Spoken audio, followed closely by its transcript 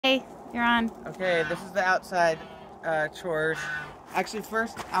Okay, you're on. Okay, this is the outside chores. Actually,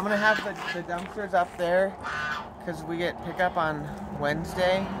 first, I'm going to have the dumpsters up there because we get pickup on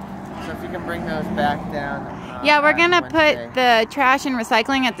Wednesday. So if you can bring those back down. Yeah, we're going to put the trash and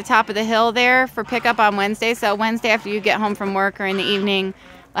recycling at the top of the hill there for pickup on Wednesday. So Wednesday after you get home from work or in the evening,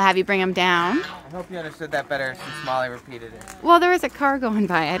 we'll have you bring them down. I hope you understood that better since Molly repeated it. Well, there was a car going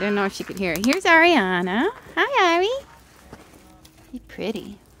by. I didn't know if she could hear it. Here's Ariana. Hi, Ari. You're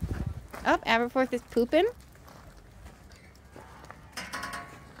pretty. Oh, Aberforth is pooping.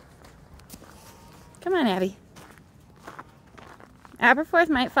 Come on, Abby. Aberforth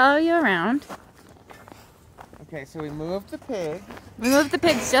might follow you around. Okay, so we moved the pig. We moved the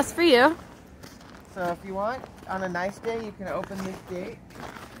pigs just for you. So if you want, on a nice day, you can open this gate.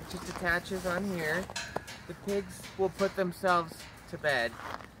 It just attaches on here. The pigs will put themselves to bed.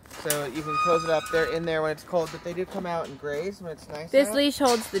 So you can close it up. They're in there when it's cold, but they do come out and graze when it's nice This out. leash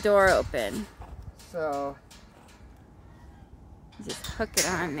holds the door open. So you just hook it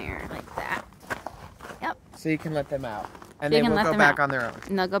on there like that. Yep. So you can let them out. And So they will go back on their own.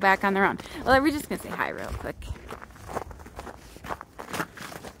 And they'll go back on their own. Well, we're just going to say hi real quick.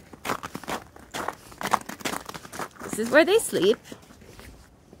 This is where they sleep.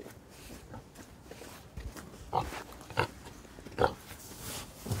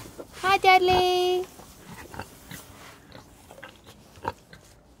 Hi, Dudley.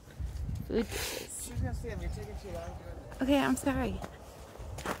 Food dishes. She's gonna see him. You're taking too long doing that. Okay, I'm sorry.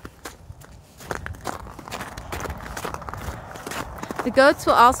 The goats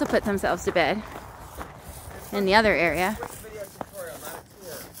will also put themselves to bed in the other area. Video tutorial, not a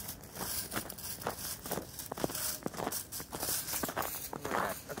tour.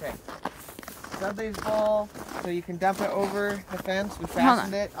 Okay. Dudley's bowl, so you can dump it over the fence. We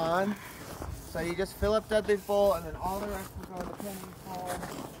fastened it on. So you just fill up Dudley's bowl, and then all the rest will go in the Penny's bowl.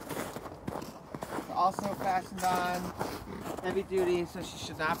 It's also fastened on, heavy duty, so she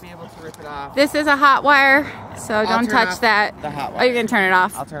should not be able to rip it off. This is a hot wire, so don't touch that. The hot wire. Oh, you're gonna turn it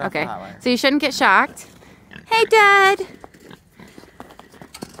off? I'll turn off the hot wire. So you shouldn't get shocked. Hey, Dad.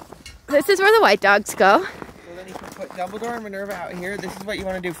 This is where the white dogs go. So then you can put Dumbledore and Minerva out here. This is what you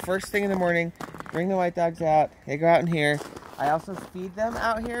want to do first thing in the morning. Bring the white dogs out. They go out in here. I also feed them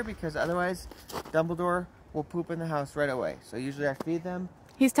out here because otherwise Dumbledore will poop in the house right away. So usually I feed them.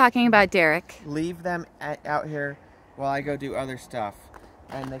 He's talking about Derek. Leave them out here while I go do other stuff.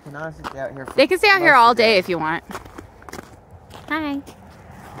 And they can honestly stay out here for They can stay out here all day if you want. Hi.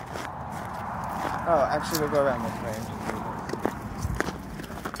 Oh, actually we'll go around this way.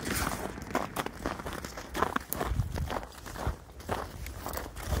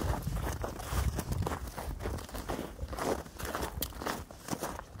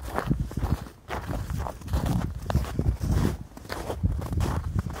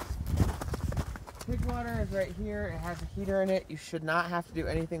 Pig water is right here. It has a heater in it. You should not have to do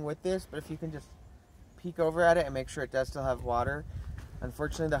anything with this, but if you can just peek over at it and make sure it does still have water.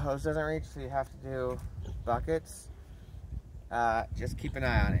 Unfortunately, the hose doesn't reach, so you have to do buckets. Just keep an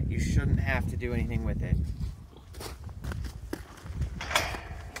eye on it. You shouldn't have to do anything with it.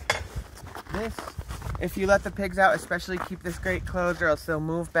 This, if you let the pigs out, especially keep this gate closed or else they'll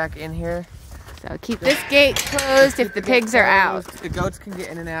move back in here. So keep this gate closed if the pigs are out. The goats can get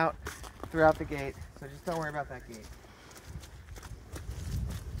in and out throughout the gate, so just don't worry about that gate.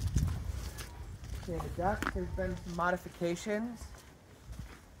 Okay, the ducks, there's been some modifications.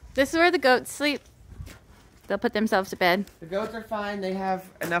 This is where the goats sleep. They'll put themselves to bed. The goats are fine. They have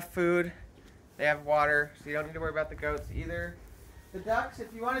enough food. They have water, so you don't need to worry about the goats either. The ducks,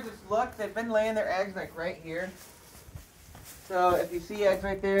 if you want to just look, they've been laying their eggs like right here. So if you see eggs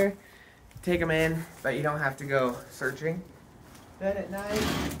right there, take them in, but you don't have to go searching. Then at night,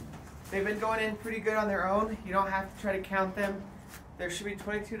 they've been going in pretty good on their own. You don't have to try to count them. There should be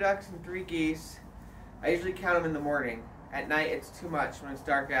 22 ducks and 3 geese. I usually count them in the morning. At night, it's too much when it's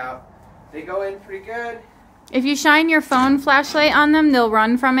dark out. They go in pretty good. If you shine your phone flashlight on them, they'll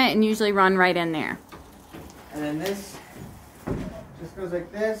run from it and usually run right in there. And then this just goes like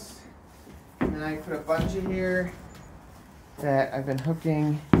this. And then I put a bungee here that I've been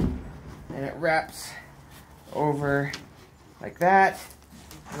hooking. And it wraps over like that.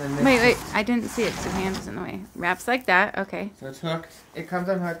 And then this Wait, I didn't see it, so hand was in the way. Wraps like that, okay. So it's hooked. It comes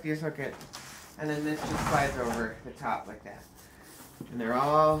unhooked, you just hook it. And then this just slides over the top like that. And they're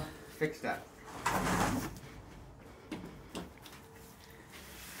all fixed up.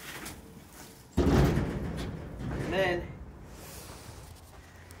 And then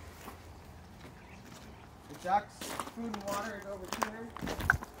the ducks' food and water is over here.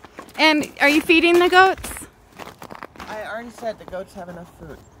 And are you feeding the goats? I already said the goats have enough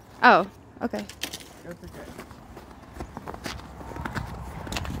food. Oh, okay. Goats are good.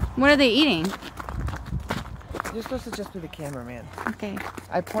 What are they eating? You're supposed to just be the cameraman. Okay.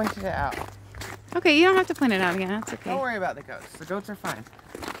 I pointed it out. Okay, you don't have to point it out again. That's okay. Don't worry about the goats. The goats are fine.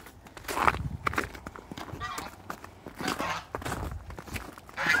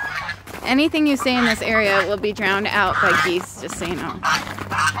 Anything you say in this area will be drowned out by geese, just so you know.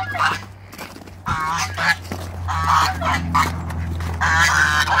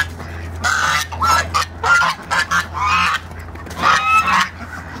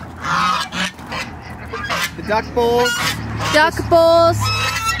 The duck bowls. Duck bowls.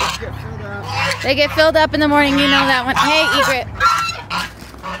 Get filled up. They get filled up in the morning. You know that one. Hey, egret.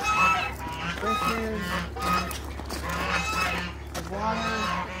 This is water.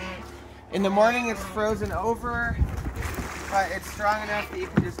 In the morning, it's frozen over, but it's strong enough that you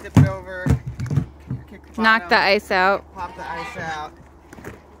can just dip it over, kick the Knock the bottom, ice out. pop the ice out,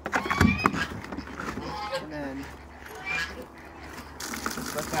 and then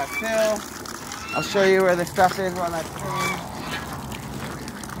just let that fill. I'll show you where the stuff is while that's filling.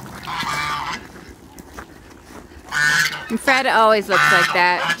 And Fred always looks like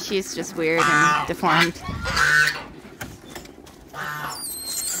that. She's just weird and deformed.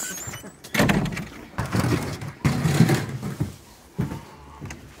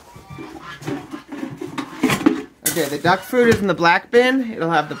 Okay, the duck food is in the black bin. It'll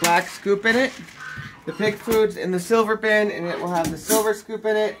have the black scoop in it. The pig food's in the silver bin, and it will have the silver scoop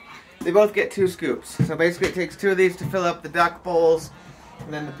in it. They both get 2 scoops. So basically it takes 2 of these to fill up the duck bowls,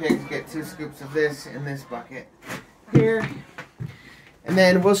 and then the pigs get 2 scoops of this in this bucket here. And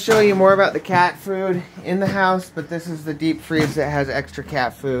then we'll show you more about the cat food in the house, but this is the deep freeze that has extra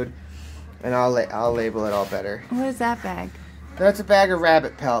cat food, and I'll label it all better. What is that bag? That's a bag of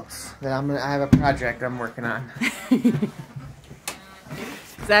rabbit pelts that I have a project I'm working on. Is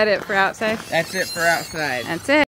that it for outside? That's it for outside. That's it.